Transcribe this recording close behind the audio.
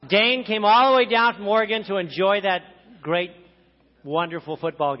Dane came all the way down from Oregon to enjoy that great, wonderful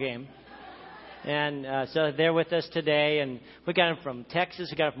football game. And so they're with us today. And we got him from Texas.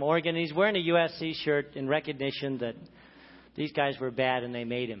 We got him from Oregon. And he's wearing a USC shirt in recognition that these guys were bad and they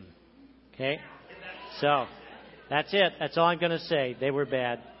made him. Okay? So that's it. That's all I'm going to say. They were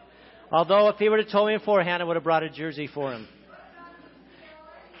bad. Although if he would have told me beforehand, I would have brought a jersey for him.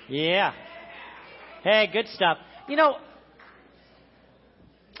 Yeah. Hey, good stuff. You know,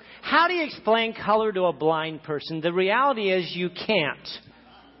 how do you explain color to a blind person? The reality is you can't.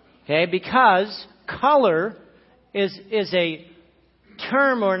 Okay, because color is a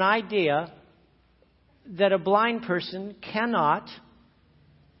term or an idea that a blind person cannot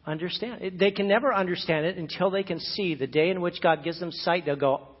understand. They can never understand it until they can see the day in which God gives them sight. They'll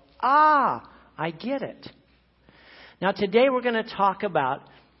go, I get it. Now today we're going to talk about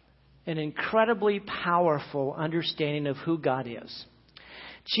an incredibly powerful understanding of who God is.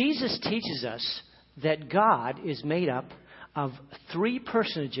 Jesus teaches us that God is made up of three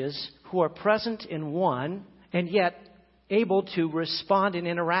personages who are present in one and yet able to respond and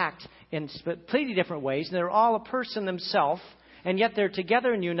interact in completely different ways. And they're all a person themselves, and yet they're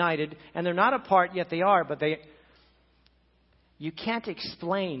together and united, and they're not apart, yet they are. But you can't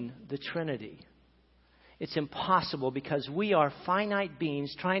explain the Trinity. It's impossible because we are finite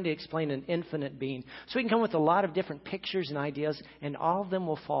beings trying to explain an infinite being. So we can come with a lot of different pictures and ideas, and all of them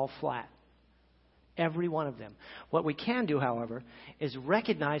will fall flat. Every one of them. What we can do, however, is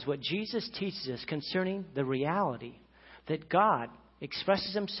recognize what Jesus teaches us concerning the reality that God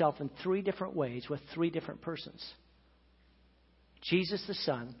expresses himself in three different ways with three different persons. Jesus the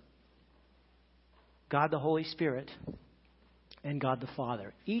Son, God the Holy Spirit, and God the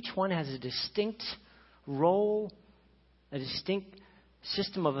Father. Each one has a distinct role, a distinct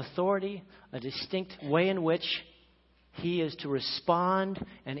system of authority, a distinct way in which he is to respond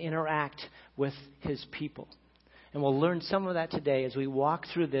and interact with his people. And we'll learn some of that today as we walk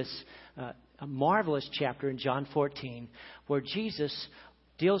through this a marvelous chapter in John 14, where Jesus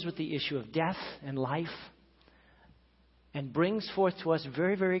deals with the issue of death and life and brings forth to us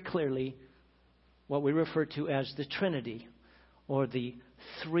very, very clearly what we refer to as the Trinity, or the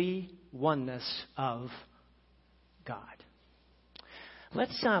three oneness of God.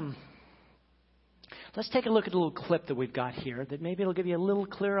 Let's take a look at a little clip that we've got here that maybe it'll give you a little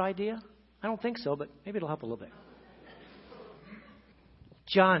clearer idea. I don't think so, but maybe it'll help a little bit.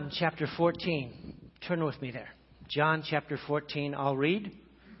 John chapter 14. Turn with me there. John chapter 14. I'll read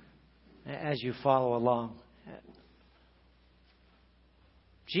as you follow along.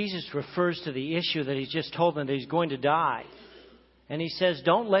 Jesus refers to the issue that he's just told them that he's going to die. And he says,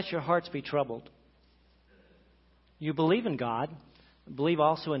 don't let your hearts be troubled. You believe in God, believe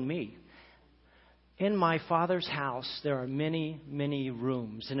also in me. In my Father's house, there are many, many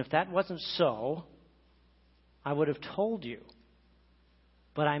rooms. And if that wasn't so, I would have told you.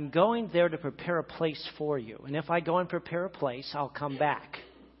 But I'm going there to prepare a place for you. And if I go and prepare a place, I'll come back.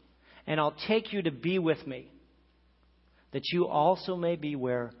 And I'll take you to be with me, that you also may be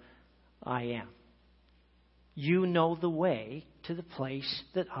where I am. You know the way to the place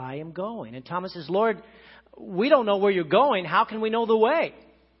that I am going. And Thomas says, Lord, we don't know where you're going. How can we know the way?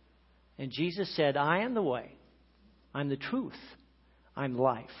 And Jesus said, I am the way. I'm the truth. I'm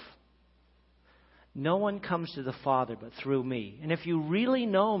life. No one comes to the Father but through me. And if you really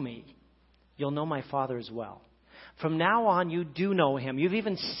know me, you'll know my Father as well. From now on, you do know him. You've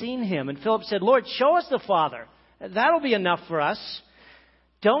even seen him. And Philip said, Lord, show us the Father. That'll be enough for us.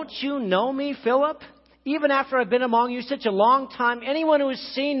 Don't you know me, Philip? Even after I've been among you such a long time, anyone who has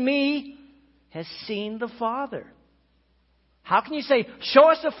seen me has seen the Father. How can you say,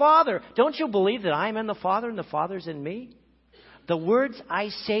 show us the Father? Don't you believe that I am in the Father and the Father's in me? The words I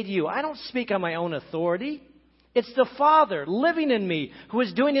say to you, I don't speak on my own authority. It's the Father living in me who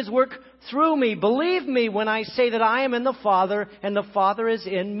is doing his work through me. Believe me when I say that I am in the Father and the Father is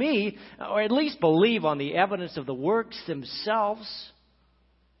in me. Or at least believe on the evidence of the works themselves.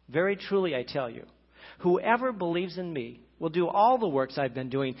 Very truly, I tell you, whoever believes in me will do all the works I've been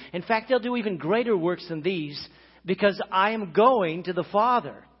doing. In fact, they'll do even greater works than these, because I am going to the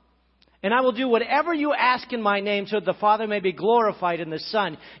Father. And I will do whatever you ask in my name, so that the Father may be glorified in the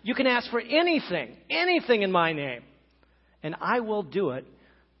Son. You can ask for anything in my name, and I will do it.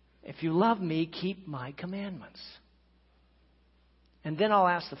 If you love me, keep my commandments. And then I'll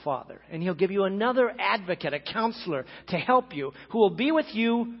ask the Father, and he'll give you another advocate, a counselor, to help you, who will be with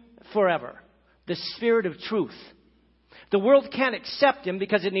you forever. The Spirit of truth. The world can't accept him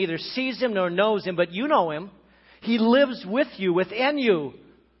because it neither sees him nor knows him, but you know him. He lives with you, within you.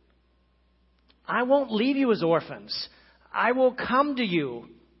 I won't leave you as orphans. I will come to you.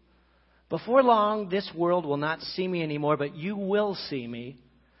 Before long, this world will not see me anymore, but you will see me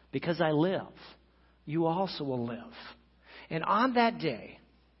because I live. You also will live. And on that day,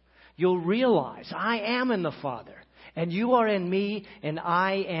 you'll realize I am in the Father, and you are in me, and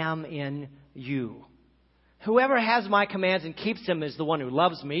I am in you. Whoever has my commands and keeps them is the one who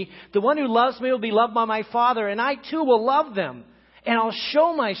loves me. The one who loves me will be loved by my Father, and I too will love them, and I'll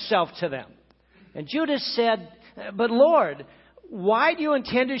show myself to them. And Judas said, but Lord, why do you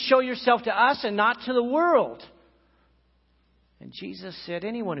intend to show yourself to us and not to the world? And Jesus said,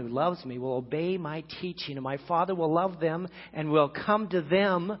 anyone who loves me will obey my teaching, and my Father will love them and will come to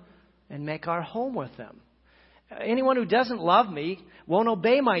them and make our home with them. Anyone who doesn't love me won't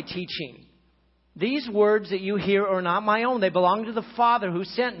obey my teaching. These words that you hear are not my own. They belong to the Father who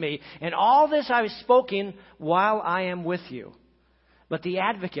sent me. And all this I have spoken while I am with you. But the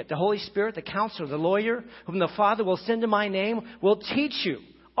Advocate, the Holy Spirit, the Counselor, the Lawyer, whom the Father will send in my name, will teach you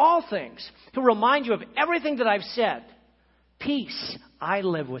all things. He'll remind you of everything that I've said. Peace I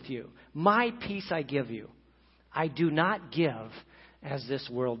live with you. My peace I give you. I do not give as this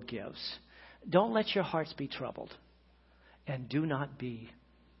world gives. Don't let your hearts be troubled. And do not be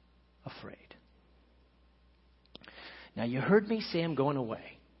afraid. Now, you heard me say I'm going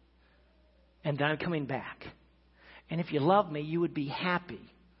away. And then I'm coming back. And if you love me, you would be happy.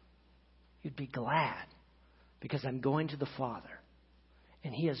 You'd be glad. Because I'm going to the Father.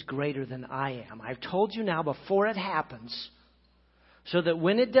 And He is greater than I am. I've told you now before it happens. So that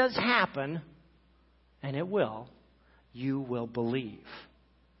when it does happen, and it will, you will believe.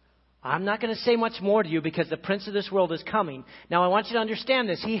 I'm not going to say much more to you because the prince of this world is coming. Now, I want you to understand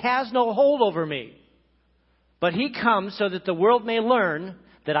this. He has no hold over me. But He comes so that the world may learn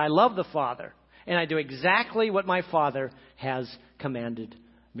that I love the Father. And I do exactly what my Father has commanded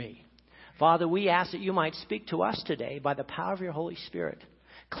me. Father, we ask that you might speak to us today by the power of your Holy Spirit.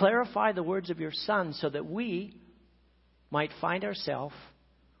 Clarify the words of your Son so that we might find ourselves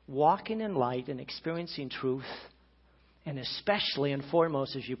walking in light and experiencing truth. And especially and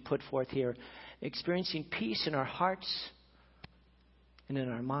foremost, as you put forth here, experiencing peace in our hearts and in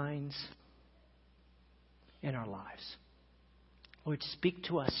our minds, in our lives. Lord, speak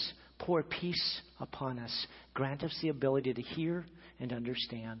to us. Pour peace upon us. Grant us the ability to hear and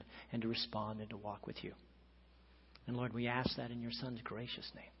understand and to respond and to walk with you. And Lord, we ask that in your Son's gracious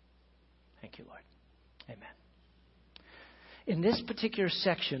name. Thank you, Lord. Amen. In this particular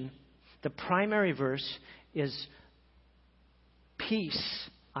section, the primary verse is, peace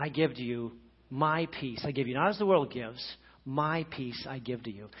I give to you, my peace I give you. Not as the world gives, my peace I give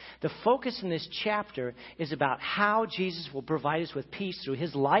to you. The focus in this chapter is about how Jesus will provide us with peace through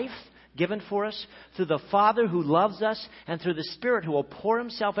His life given for us, through the Father who loves us, and through the Spirit who will pour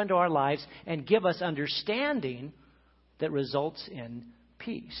Himself into our lives and give us understanding that results in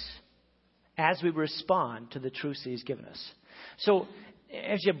peace as we respond to the truths that He's given us. So,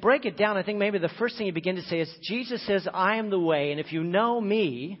 as you break it down, I think maybe the first thing you begin to say is, Jesus says, I am the way, and if you know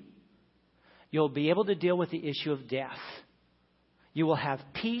me, you'll be able to deal with the issue of death. You will have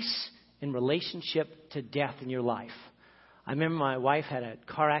peace in relationship to death in your life. I remember my wife had a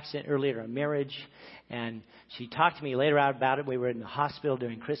car accident earlier in our marriage, and she talked to me later out about it. We were in the hospital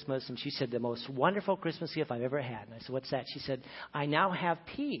during Christmas, and she said, the most wonderful Christmas gift I've ever had. And I said, what's that? She said, I now have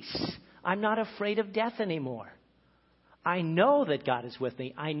peace. I'm not afraid of death anymore. I know that God is with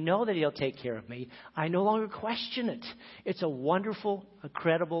me. I know that He'll take care of me. I no longer question it. It's a wonderful,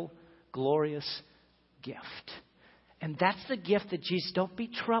 incredible, glorious gift. And that's the gift that Jesus, don't be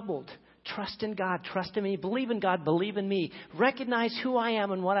troubled. Trust in God. Trust in me. Believe in God. Believe in me. Recognize who I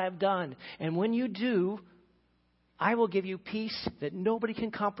am and what I've done. And when you do, I will give you peace that nobody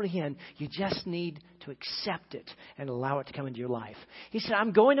can comprehend. You just need to accept it and allow it to come into your life. He said,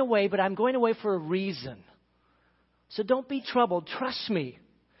 I'm going away, but I'm going away for a reason. So don't be troubled. Trust me.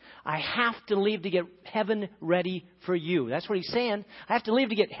 I have to leave to get heaven ready for you. That's what He's saying. I have to leave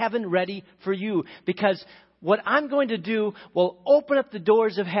to get heaven ready for you. Because what I'm going to do will open up the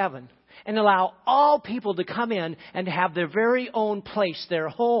doors of heaven and allow all people to come in and have their very own place, their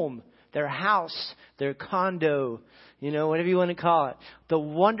home, their house, their condo, whatever you want to call it. The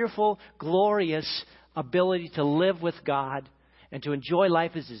wonderful, glorious ability to live with God and to enjoy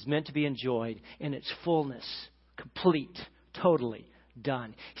life as it's meant to be enjoyed in its fullness. Complete, totally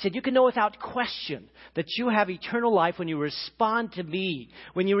done. He said, you can know without question that you have eternal life when you respond to me,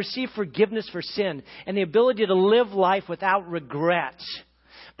 when you receive forgiveness for sin and the ability to live life without regret.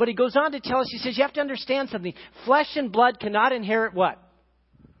 But he goes on to tell us, he says, you have to understand something. Flesh and blood cannot inherit what?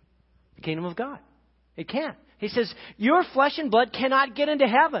 The kingdom of God. It can't. He says, your flesh and blood cannot get into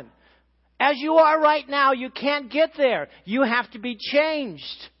heaven. As you are right now, you can't get there. You have to be changed.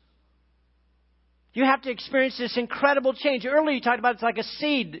 You have to experience this incredible change. Earlier you talked about it's like a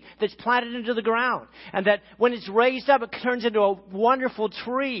seed that's planted into the ground. And that when it's raised up, it turns into a wonderful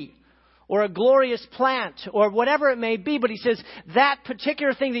tree or a glorious plant or whatever it may be. But he says that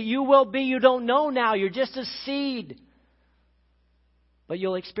particular thing that you will be, you don't know now. You're just a seed. But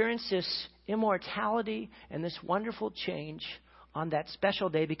you'll experience this immortality and this wonderful change on that special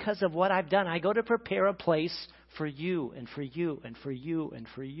day because of what I've done. I go to prepare a place for you and for you and for you and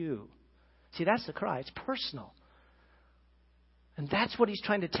for you. See, that's the cry. It's personal. And that's what he's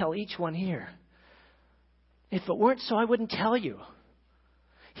trying to tell each one here. If it weren't so, I wouldn't tell you.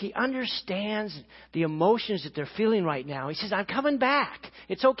 He understands the emotions that they're feeling right now. He says, I'm coming back.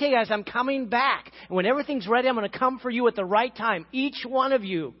 It's okay, guys. I'm coming back. And when everything's ready, I'm going to come for you at the right time. Each one of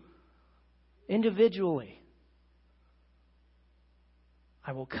you, individually.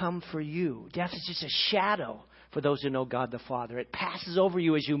 I will come for you. Death is just a shadow for those who know God the Father. It passes over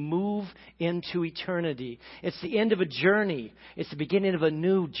you as you move into eternity. It's the end of a journey. It's the beginning of a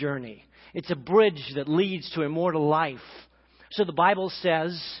new journey. It's a bridge that leads to immortal life. So the Bible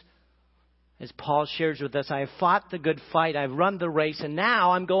says, as Paul shares with us, I have fought the good fight, I've run the race, and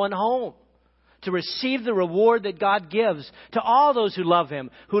now I'm going home to receive the reward that God gives to all those who love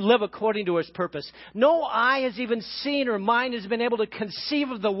Him, who live according to His purpose. No eye has even seen or mind has been able to conceive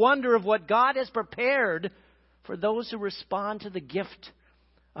of the wonder of what God has prepared for those who respond to the gift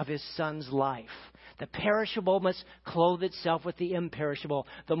of His Son's life. The perishable must clothe itself with the imperishable.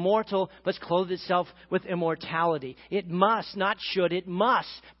 The mortal must clothe itself with immortality. It must, not should, it must,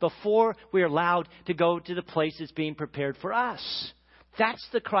 before we are allowed to go to the place that's being prepared for us. That's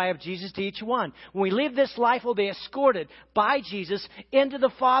the cry of Jesus to each one. When we leave this life, we'll be escorted by Jesus into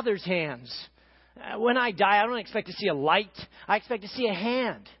the Father's hands. When I die, I don't expect to see a light. I expect to see a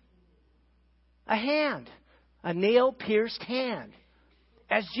hand. A hand. A nail-pierced hand.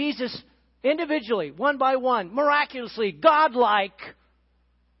 As Jesus individually, one by one, miraculously, God-like,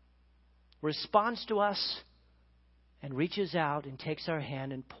 responds to us and reaches out and takes our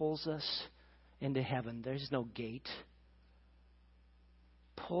hand and pulls us into heaven. There's no gate.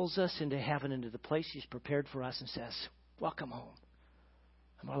 Pulls us into heaven, into the place He's prepared for us and says, welcome home.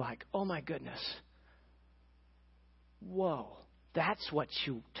 And we're like, oh my goodness. Whoa. That's what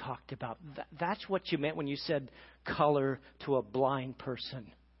you talked about. That's what you meant when you said color to a blind person.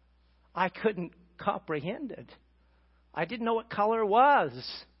 I couldn't comprehend it. I didn't know what color was.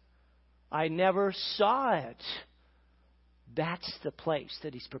 I never saw it. That's the place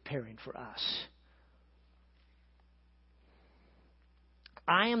that He's preparing for us.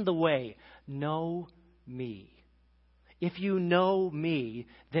 I am the way. Know me. If you know me,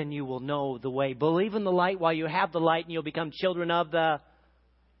 then you will know the way. Believe in the light while you have the light, and you'll become children of the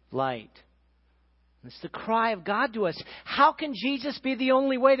light. It's the cry of God to us. How can Jesus be the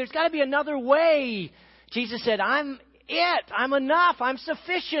only way? There's got to be another way. Jesus said, I'm it. I'm enough. I'm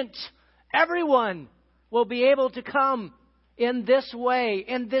sufficient. Everyone will be able to come in this way,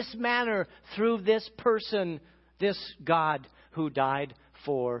 in this manner, through this person, this God who died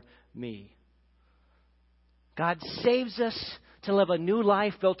for me. God saves us to live a new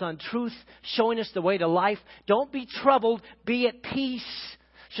life built on truth, showing us the way to life. Don't be troubled. Be at peace.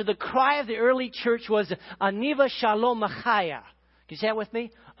 So the cry of the early church was, Aniva Shalom Machaya. Can you say that with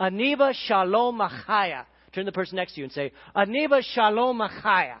me? Aniva Shalom Machaya. Turn to the person next to you and say, Aniva Shalom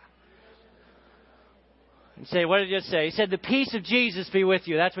Machaya. And say, what did you just say? He said, the peace of Jesus be with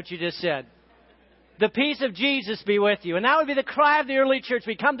you. That's what you just said. The peace of Jesus be with you. And that would be the cry of the early church.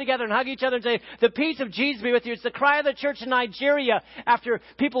 We come together and hug each other and say, the peace of Jesus be with you. It's the cry of the church in Nigeria after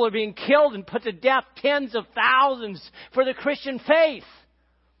people are being killed and put to death, tens of thousands, for the Christian faith.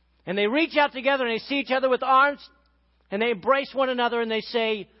 And they reach out together and they see each other with arms and they embrace one another and they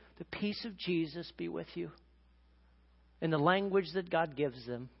say, the peace of Jesus be with you. In the language that God gives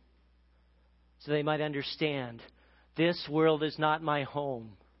them. So they might understand, this world is not my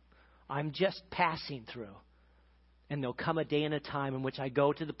home. I'm just passing through. And there'll come a day and a time in which I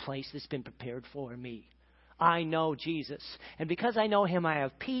go to the place that's been prepared for me. I know Jesus. And because I know Him, I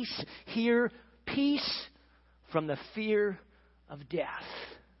have peace here, peace from the fear of death.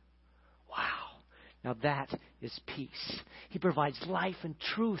 Wow. Now that is peace. He provides life and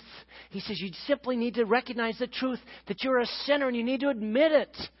truth. He says you simply need to recognize the truth that you're a sinner and you need to admit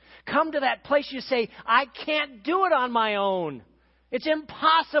it. Come to that place you say, I can't do it on my own. It's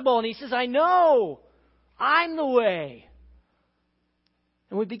impossible. And He says, I know. I'm the way.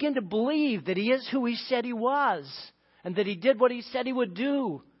 And we begin to believe that He is who He said He was. And that He did what He said He would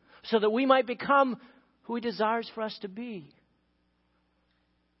do. So that we might become who He desires for us to be.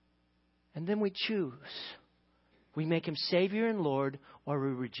 And then we choose. We make Him Savior and Lord, or we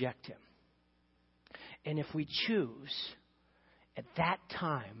reject Him. And if we choose, at that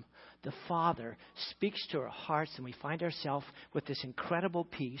time, the Father speaks to our hearts and we find ourselves with this incredible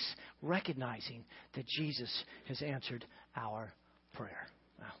peace, recognizing that Jesus has answered our prayer.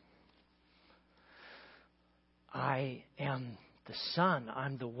 Now, I am the Son,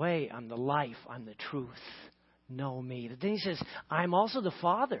 I'm the way, I'm the life, I'm the truth. Know me. But then he says, I'm also the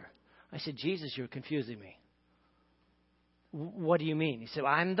Father. I said, Jesus, you're confusing me. What do you mean? He said,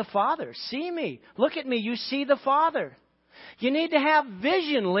 I'm the Father. See me. Look at me. You see the Father. You need to have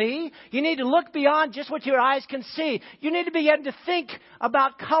vision, Leigh. You need to look beyond just what your eyes can see. You need to begin to think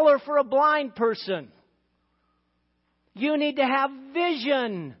about color for a blind person. You need to have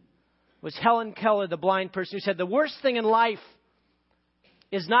vision. It was Helen Keller, the blind person, who said the worst thing in life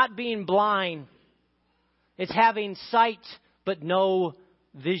is not being blind. It's having sight but no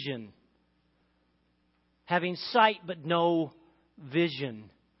vision. Having sight but no vision.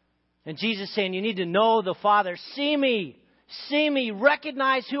 And Jesus is saying you need to know the Father. See me. See me.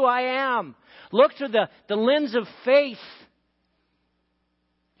 Recognize who I am. Look through the lens of faith.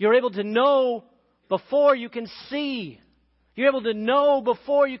 You're able to know before you can see. You're able to know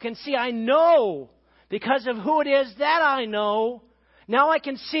before you can see. I know because of who it is that I know. Now I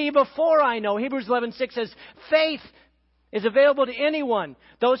can see before I know. Hebrews 11:6 says, faith is available to anyone,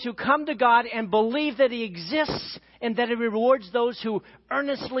 those who come to God and believe that He exists and that He rewards those who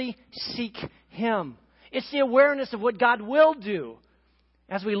earnestly seek Him. It's the awareness of what God will do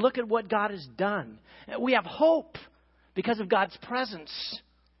as we look at what God has done. We have hope because of God's presence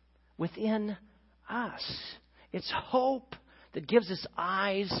within us. It's hope that gives us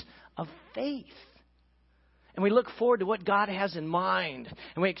eyes of faith. And we look forward to what God has in mind.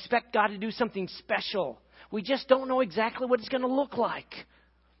 And we expect God to do something special. We just don't know exactly what it's going to look like.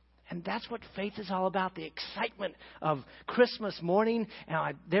 And that's what faith is all about. The excitement of Christmas morning.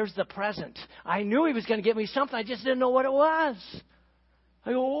 And there's the present. I knew He was going to give me something. I just didn't know what it was.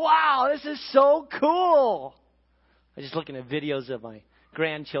 I go, wow, this is so cool. I was just looking at videos of my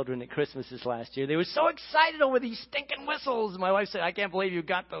grandchildren at Christmas this last year. They were so excited over these stinking whistles. My wife said, I can't believe you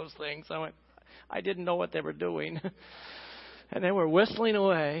got those things. I went, I didn't know what they were doing. And they were whistling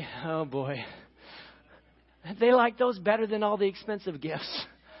away. Oh, boy. They like those better than all the expensive gifts.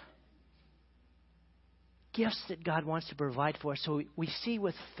 Gifts that God wants to provide for us. So we see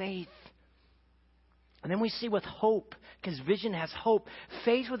with faith. And then we see with hope. Because vision has hope.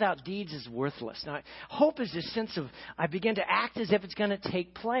 Faith without deeds is worthless. Now, hope is this sense of I begin to act as if it's going to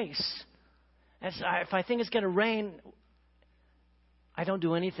take place. If I think it's going to rain, I don't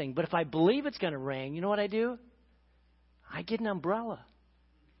do anything. But if I believe it's going to rain, you know what I do? I get an umbrella.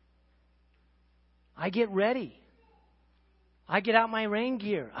 I get ready. I get out my rain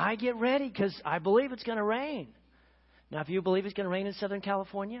gear. I get ready because I believe it's going to rain. Now, if you believe it's going to rain in Southern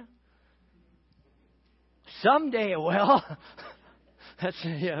California, someday it will.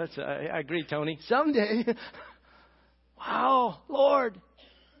 I agree, Tony. Someday. Wow, Lord.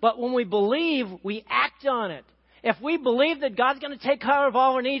 But when we believe, we act on it. If we believe that God's going to take care of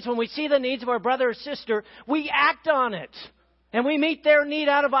all our needs, when we see the needs of our brother or sister, we act on it. And we meet their need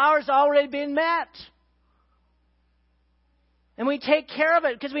out of ours already being met. And we take care of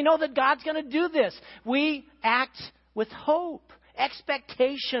it because we know that God's going to do this. We act with hope,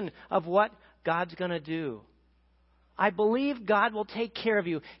 expectation of what God's going to do. I believe God will take care of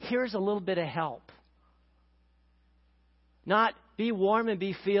you. Here's a little bit of help. Not be warm and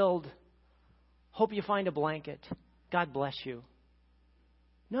be filled. Hope you find a blanket. God bless you.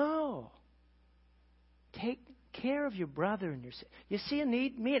 No. Take care of your brother and your sister. You see a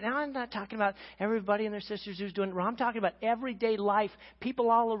need? Now I'm not talking about everybody and their sisters who's doing it wrong. I'm talking about everyday life,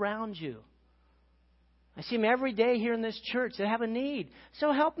 people all around you. I see them every day here in this church that have a need.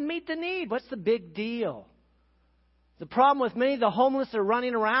 So help them meet the need. What's the big deal? The problem with many of the homeless that are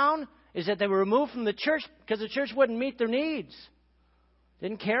running around is that they were removed from the church because the church wouldn't meet their needs.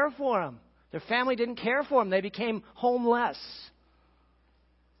 Didn't care for them. Their family didn't care for them. They became homeless.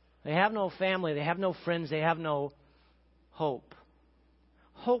 They have no family. They have no friends. They have no hope.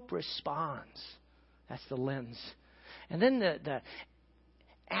 Hope responds. That's the lens. And then the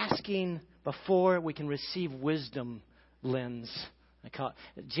asking before we can receive wisdom lens. I call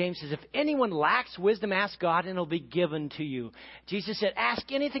it. James says, if anyone lacks wisdom, ask God and it'll be given to you. Jesus said, ask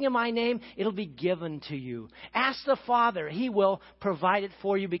anything in my name, it'll be given to you. Ask the Father, He will provide it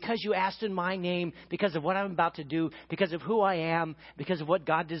for you because you asked in my name, because of what I'm about to do, because of who I am, because of what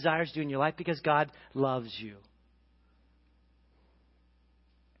God desires to do in your life, because God loves you.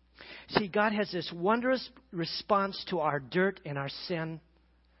 See, God has this wondrous response to our dirt and our sin.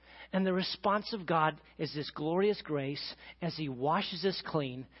 And the response of God is this glorious grace as He washes us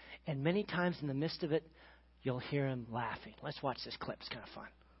clean. And many times in the midst of it, you'll hear Him laughing. Let's watch this clip. It's kind of fun.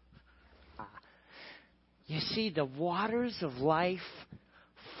 You see, the waters of life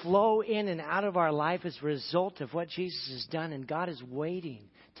flow in and out of our life as a result of what Jesus has done. And God is waiting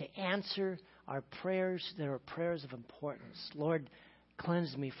to answer our prayers that are prayers of importance. Lord,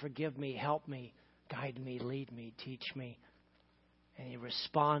 cleanse me, forgive me, help me, guide me, lead me, teach me. And He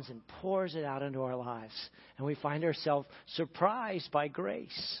responds and pours it out into our lives. And we find ourselves surprised by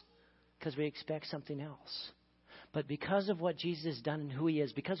grace because we expect something else. But because of what Jesus has done and who He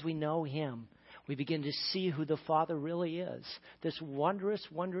is, because we know Him, we begin to see who the Father really is. This wondrous,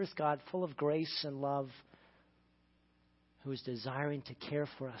 wondrous God full of grace and love who is desiring to care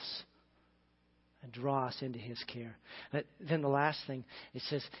for us and draw us into His care. But then the last thing, it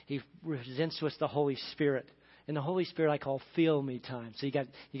says He presents to us the Holy Spirit. And the Holy Spirit I call feel me time. So you got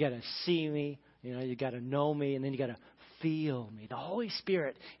to see me, you got to know me, and then you got to feel me. The Holy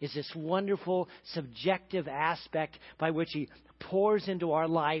Spirit is this wonderful subjective aspect by which He pours into our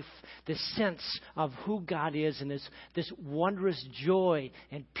life this sense of who God is and this wondrous joy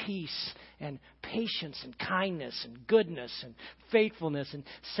and peace and patience and kindness and goodness and faithfulness and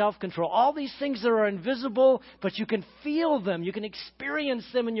self-control. All these things that are invisible, but you can feel them. You can experience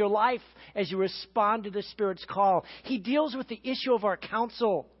them in your life as you respond to the Spirit's call. He deals with the issue of our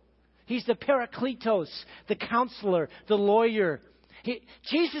counsel. He's the Parakletos, the counselor, the lawyer.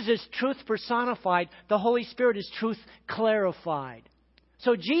 Jesus is truth personified. The Holy Spirit is truth clarified.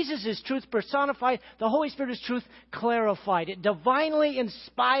 So Jesus is truth personified. The Holy Spirit is truth clarified. It divinely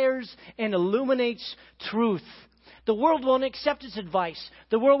inspires and illuminates truth. The world won't accept its advice.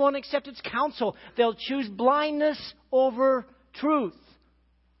 The world won't accept its counsel. They'll choose blindness over truth.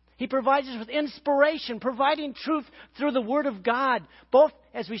 He provides us with inspiration, providing truth through the Word of God, both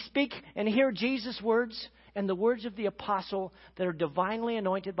as we speak and hear Jesus' words and the words of the apostle that are divinely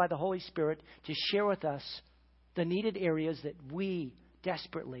anointed by the Holy Spirit to share with us the needed areas that we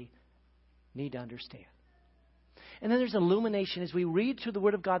desperately need to understand. And then there's illumination. As we read through the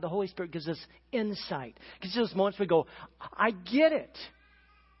Word of God, the Holy Spirit gives us insight. It gives us those moments we go, I get it,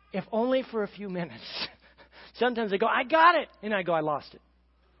 if only for a few minutes. Sometimes I go, I got it, and I go, I lost it.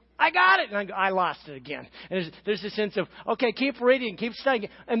 I got it. And I go, I lost it again. And there's a sense of, okay, keep reading, keep studying.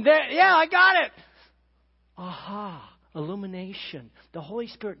 And there, yeah, I got it. Aha, illumination. The Holy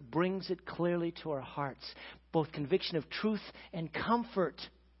Spirit brings it clearly to our hearts, both conviction of truth and comfort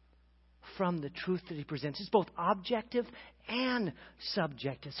from the truth that He presents. It's both objective and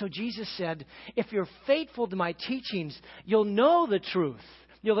subjective. So Jesus said, if you're faithful to my teachings, you'll know the truth.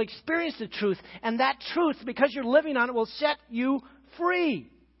 You'll experience the truth. And that truth, because you're living on it, will set you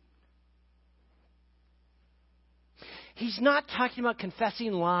free. He's not talking about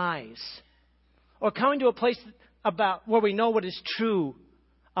confessing lies or coming to a place about where we know what is true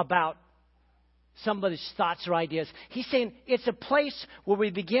about somebody's thoughts or ideas. He's saying it's a place where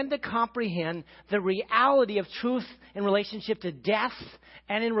we begin to comprehend the reality of truth in relationship to death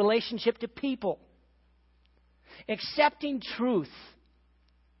and in relationship to people. Accepting truth,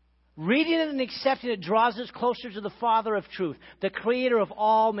 reading it and accepting it draws us closer to the Father of truth, the Creator of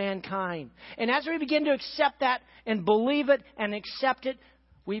all mankind. And as we begin to accept that and believe it and accept it,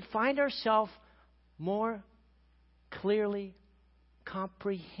 we find ourselves more clearly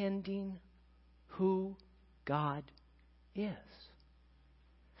comprehending who God is.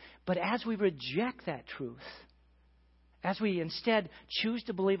 But as we reject that truth, as we instead choose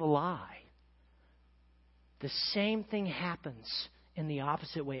to believe a lie, the same thing happens in the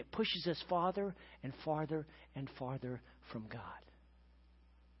opposite way. It pushes us farther and farther and farther from God.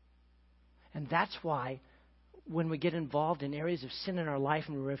 And that's why when we get involved in areas of sin in our life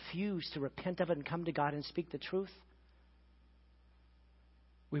and we refuse to repent of it and come to God and speak the truth,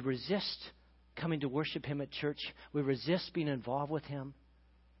 we resist coming to worship Him at church. We resist being involved with Him.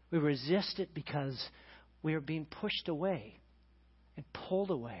 We resist it because we are being pushed away and pulled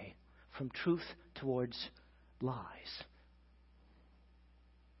away from truth towards lies.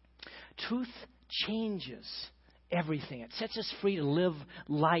 Truth changes everything. It sets us free to live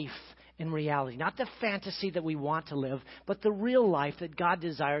life in reality. Not the fantasy that we want to live, but the real life that God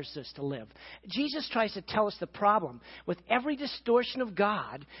desires us to live. Jesus tries to tell us the problem. With every distortion of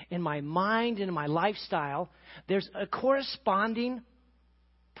God in my mind and in my lifestyle, there's a corresponding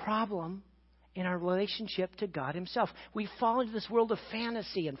problem in our relationship to God Himself. We fall into this world of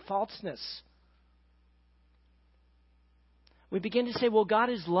fantasy and falseness. We begin to say, well, God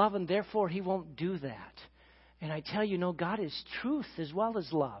is love and therefore He won't do that. And I tell you, no, God is truth as well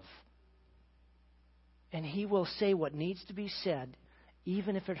as love. And He will say what needs to be said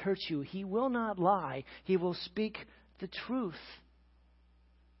even if it hurts you. He will not lie. He will speak the truth,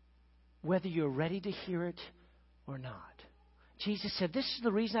 whether you're ready to hear it or not. Jesus said, this is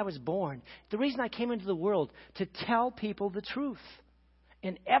the reason I was born. The reason I came into the world, to tell people the truth.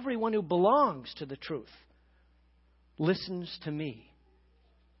 And everyone who belongs to the truth listens to me.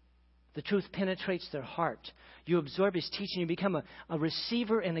 The truth penetrates their heart. You absorb His teaching. You become a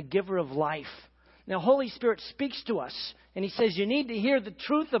receiver and a giver of life. Now, Holy Spirit speaks to us, and He says, you need to hear the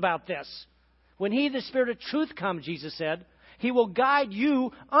truth about this. When He, the Spirit of truth, comes, Jesus said, He will guide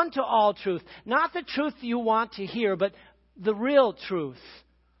you unto all truth. Not the truth you want to hear, but the real truth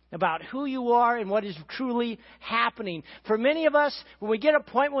about who you are and what is truly happening. For many of us, when we get an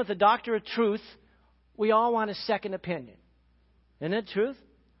appointment with the doctor of truth, we all want a second opinion. Isn't it truth?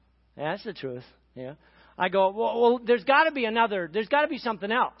 Yeah, that's the truth. Yeah. I go, well, there's got to be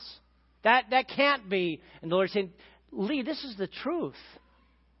something else. That can't be. And the Lord's saying, Leigh, this is the truth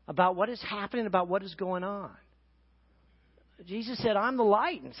about what is happening, about what is going on. Jesus said, I'm the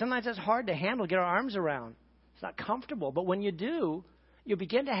light. And sometimes that's hard to handle, get our arms around. It's not comfortable. But when you do, you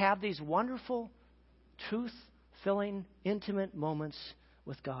begin to have these wonderful, truth-filling, intimate moments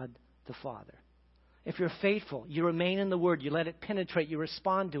with God the Father. If you're faithful, you remain in the Word, you let it penetrate, you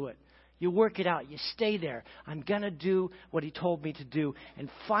respond to it. You work it out. You stay there. I'm going to do what He told me to do. And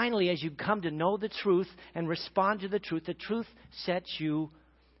finally, as you come to know the truth and respond to the truth sets you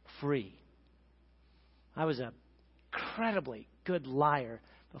free. I was an incredibly good liar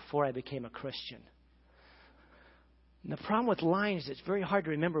before I became a Christian. And the problem with lying is it's very hard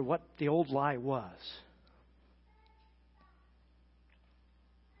to remember what the old lie was.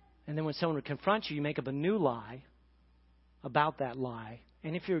 And then when someone would confront you, you make up a new lie about that lie.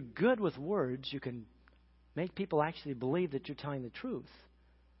 And if you're good with words, you can make people actually believe that you're telling the truth.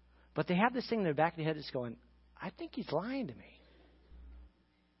 But they have this thing in their back of their head that's going, I think he's lying to me.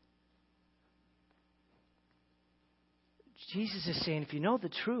 Jesus is saying, if you know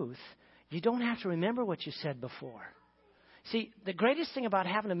the truth, you don't have to remember what you said before. See, the greatest thing about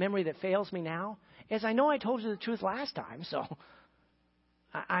having a memory that fails me now is I know I told you the truth last time, so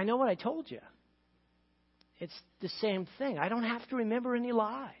I know what I told you. It's the same thing. I don't have to remember any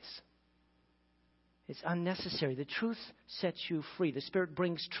lies. It's unnecessary. The truth sets you free. The Spirit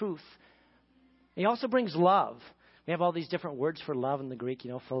brings truth. He also brings love. We have all these different words for love in the Greek,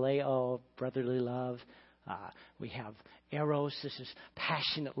 phileo, brotherly love. We have eros, this is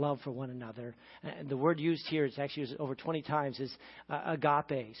passionate love for one another. And the word used here, it's actually used over 20 times, is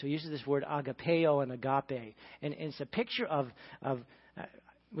agape. So he uses this word agapeo and agape. And it's a picture of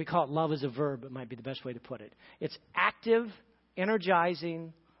we call it love as a verb, it might be the best way to put it. It's active,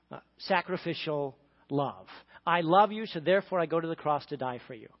 energizing, sacrificial love. I love you, so therefore I go to the cross to die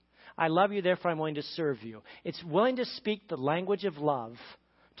for you. I love you, therefore I'm willing to serve you. It's willing to speak the language of love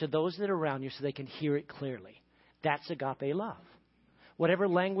to those that are around you so they can hear it clearly. That's agape love. Whatever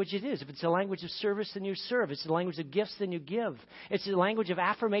language it is. If it's a language of service, then you serve. If it's a language of gifts, then you give. If it's a language of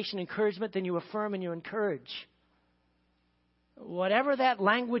affirmation, encouragement, then you affirm and you encourage. Whatever that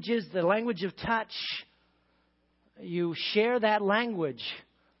language is, the language of touch, you share that language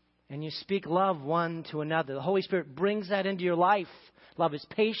and you speak love one to another. The Holy Spirit brings that into your life. Love is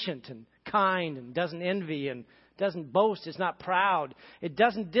patient and kind and doesn't envy and doesn't boast. It's not proud. It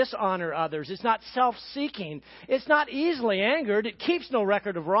doesn't dishonor others. It's not self-seeking. It's not easily angered. It keeps no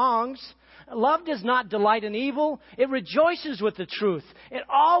record of wrongs. Love does not delight in evil. It rejoices with the truth. It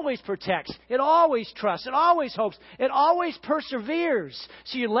always protects. It always trusts. It always hopes. It always perseveres.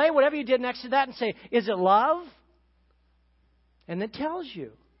 So you lay whatever you did next to that and say, is it love? And it tells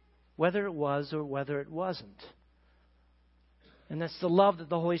you whether it was or whether it wasn't. And that's the love that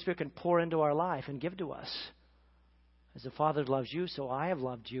the Holy Spirit can pour into our life and give to us. As the Father loves you, so I have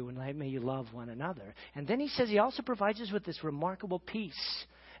loved you, and may you love one another. And then he says he also provides us with this remarkable peace.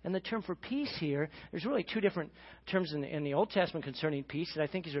 And the term for peace here, there's really two different terms in the Old Testament concerning peace that I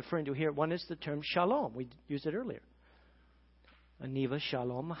think he's referring to here. One is the term shalom. We used it earlier. Aniva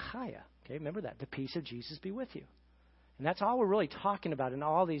shalom machaya. Okay, remember that. The peace of Jesus be with you. And that's all we're really talking about in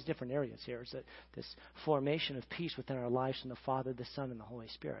all these different areas here, is that this formation of peace within our lives from the Father, the Son, and the Holy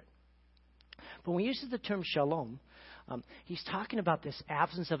Spirit. But when he uses the term shalom, he's talking about this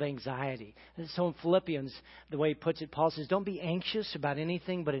absence of anxiety. And so in Philippians, the way he puts it, Paul says, don't be anxious about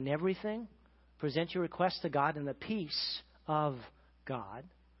anything, but in everything, present your requests to God, and the peace of God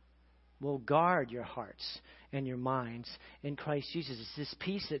will guard your hearts and your minds in Christ Jesus. It's this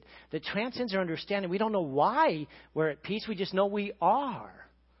peace that transcends our understanding. We don't know why we're at peace. We just know we are.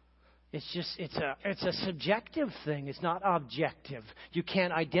 It's a subjective thing. It's not objective. You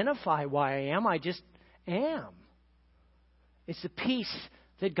can't identify why I am. I just am. It's the peace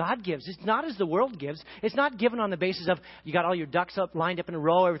that God gives. It's not as the world gives. It's not given on the basis of you got all your ducks up, lined up in a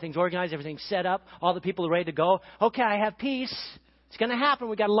row, everything's organized, everything's set up, all the people are ready to go. Okay, I have peace. It's going to happen.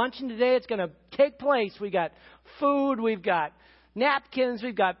 We got luncheon today. It's going to take place. We got food. We've got napkins.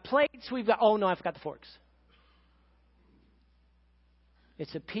 We've got plates. We've got, oh no, I forgot the forks.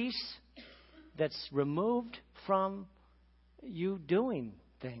 It's a peace that's removed from you doing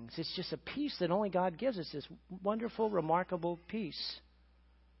things. It's just a peace that only God gives us, this wonderful, remarkable peace.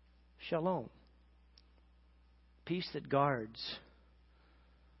 Shalom. Peace that guards.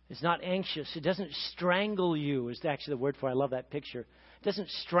 It's not anxious. It doesn't strangle you, is actually the word for it. I love that picture. It doesn't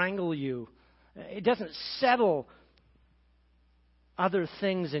strangle you. It doesn't settle other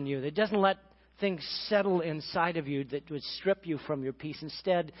things in you. It doesn't let things settle inside of you that would strip you from your peace.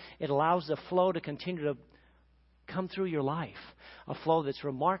 Instead, it allows the flow to continue to come through your life. A flow that's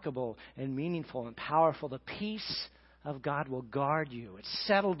remarkable and meaningful and powerful. The peace of God will guard you. It's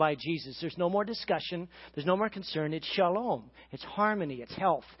settled by Jesus. There's no more discussion. There's no more concern. It's shalom. It's harmony. It's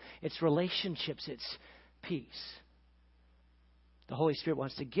health. It's relationships. It's peace. The Holy Spirit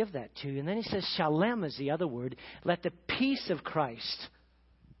wants to give that to you. And then he says shalem is the other word. Let the peace of Christ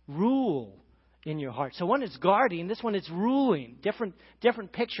rule in your heart. So one is guarding. This one is ruling. Different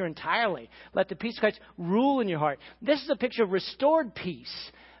picture entirely. Let the peace of Christ rule in your heart. This is a picture of restored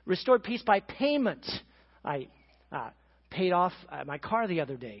peace. Restored peace by payment. I paid off my car the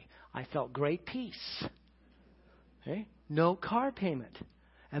other day. I felt great peace. Okay? No car payment.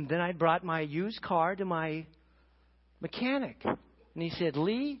 And then I brought my used car to my mechanic. And he said,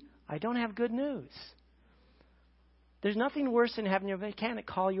 Leigh, I don't have good news. There's nothing worse than having your mechanic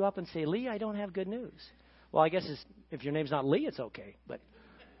call you up and say, Leigh, I don't have good news. Well, I guess if your name's not Leigh, it's okay. But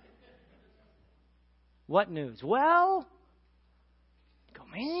what news? Well, go,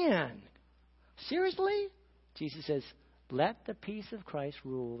 man, seriously? Jesus says, let the peace of Christ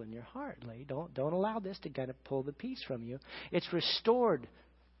rule in your heart, Leigh. Don't allow this to kind of pull the peace from you. It's restored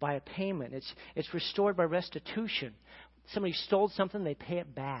by a payment. It's restored by restitution. Somebody stole something, they pay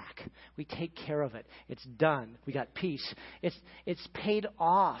it back. We take care of it. It's done. We got peace. It's paid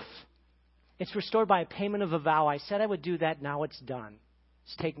off. It's restored by a payment of a vow. I said I would do that. Now it's done.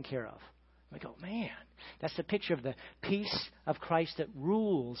 It's taken care of. We go, man, that's the picture of the peace of Christ that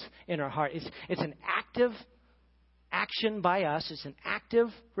rules in our heart. It's an active action by us. It's an active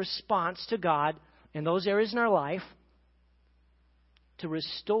response to God in those areas in our life to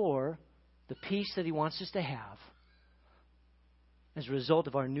restore the peace that He wants us to have as a result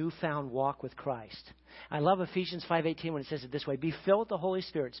of our newfound walk with Christ. I love Ephesians 5:18 when it says it this way: be filled with the Holy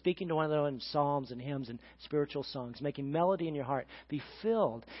Spirit, speaking to one another in psalms and hymns and spiritual songs, making melody in your heart. Be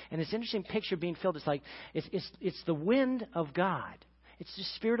filled. And it's an interesting picture of being filled. It's like it's the wind of God. It's the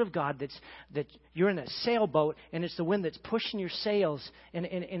Spirit of God that you're in a sailboat, and it's the wind that's pushing your sails, and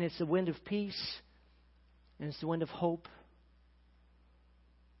it's the wind of peace, and it's the wind of hope,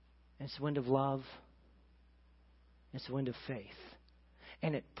 and it's the wind of love, and it's the wind of faith.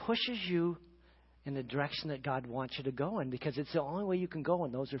 And it pushes you in the direction that God wants you to go in, because it's the only way you can go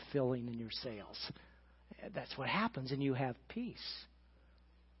when those are filling in your sails. That's what happens, and you have peace.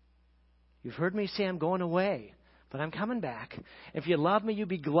 You've heard me say I'm going away, but I'm coming back. If you love me, you'll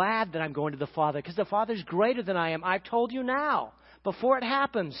be glad that I'm going to the Father, because the Father's greater than I am. I've told you now. Before it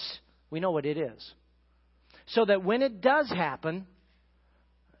happens, we know what it is. So that when it does happen,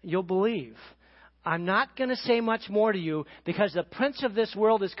 you'll believe. I'm not going to say much more to you, because the prince of this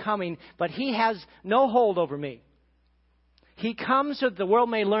world is coming, but he has no hold over me. He comes so that the world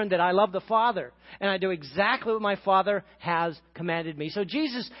may learn that I love the Father, and I do exactly what my Father has commanded me. So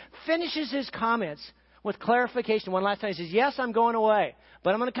Jesus finishes his comments with clarification one last time. He says, yes, I'm going away,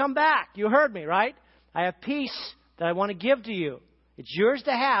 but I'm going to come back. You heard me, right? I have peace that I want to give to you. It's yours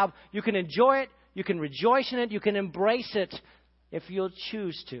to have. You can enjoy it. You can rejoice in it. You can embrace it if you'll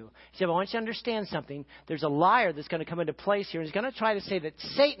choose to. He said, I want you to understand something. There's a liar that's going to come into place here. He's going to try to say that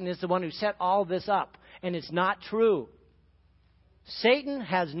Satan is the one who set all this up. And it's not true. Satan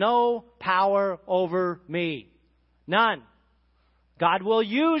has no power over me. None. God will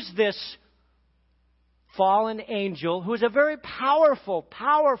use this fallen angel, who is a very powerful,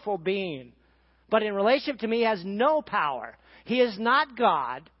 powerful being, but in relationship to me has no power. He is not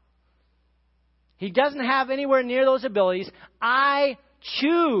God. He doesn't have anywhere near those abilities. I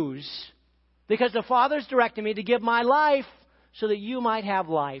choose, because the Father's directing me to give my life so that you might have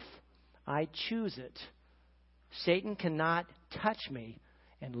life. I choose it. Satan cannot touch me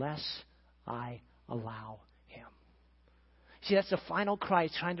unless I allow him. See, that's the final cry.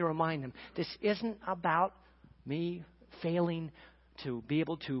 He's trying to remind them. This isn't about me failing to be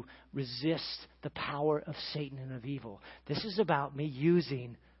able to resist the power of Satan and of evil. This is about me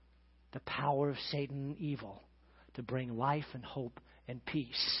using the power of Satan and evil to bring life and hope and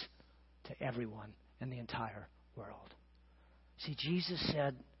peace to everyone in the entire world. See, Jesus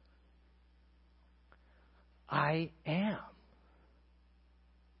said, I am.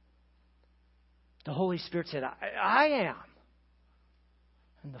 The Holy Spirit said, I am.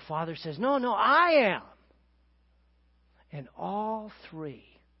 And the Father says, no, I am. And all three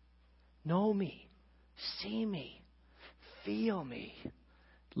know me, see me, feel me,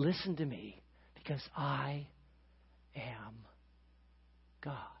 listen to me, because I am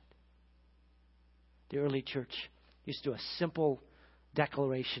God. The early church used to do a simple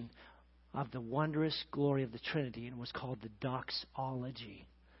declaration of the wondrous glory of the Trinity, and it was called the doxology.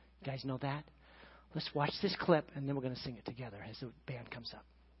 You guys know that? Let's watch this clip, and then we're going to sing it together as the band comes up.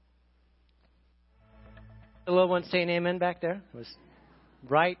 The little one saying amen back there? It was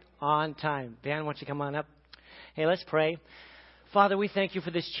right on time. Band, why don't you come on up? Hey, let's pray. Father, we thank you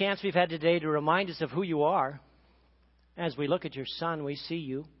for this chance we've had today to remind us of who you are. As we look at your Son, we see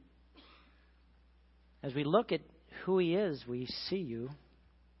you. As we look at who he is, we see you.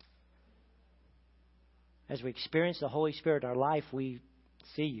 As we experience the Holy Spirit in our life, we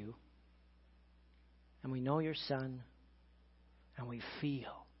see you. And we know your Son, and we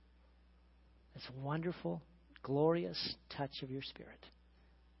feel this wonderful, glorious touch of your Spirit.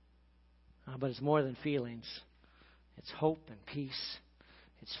 But it's more than feelings. It's hope and peace.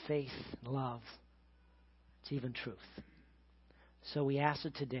 It's faith and love. It's even truth. So we ask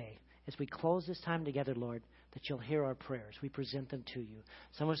it today, as we close this time together, Lord, that you'll hear our prayers. We present them to you.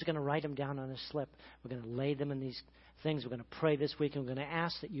 Some of us are going to write them down on a slip. We're going to lay them in these things. We're going to pray this week, and we're going to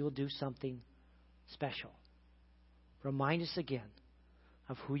ask that you'll do something special. Remind us again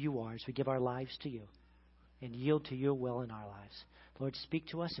of who you are as we give our lives to you and yield to your will in our lives. Lord, speak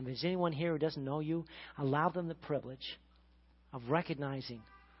to us. And if there's anyone here who doesn't know you, allow them the privilege of recognizing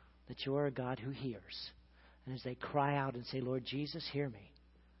that you are a God who hears. And as they cry out and say, Lord Jesus, hear me,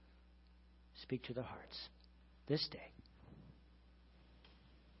 speak to their hearts this day.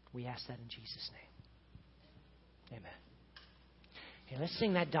 We ask that in Jesus' name. Amen. Okay, let's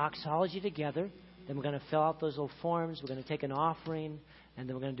sing that doxology together. Then we're going to fill out those little forms. We're going to take an offering. And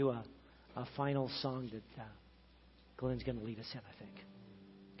then we're going to do a final song that Glenn's going to lead us in, I think.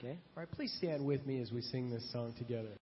 Okay? All right, please stand with me as we sing this song together.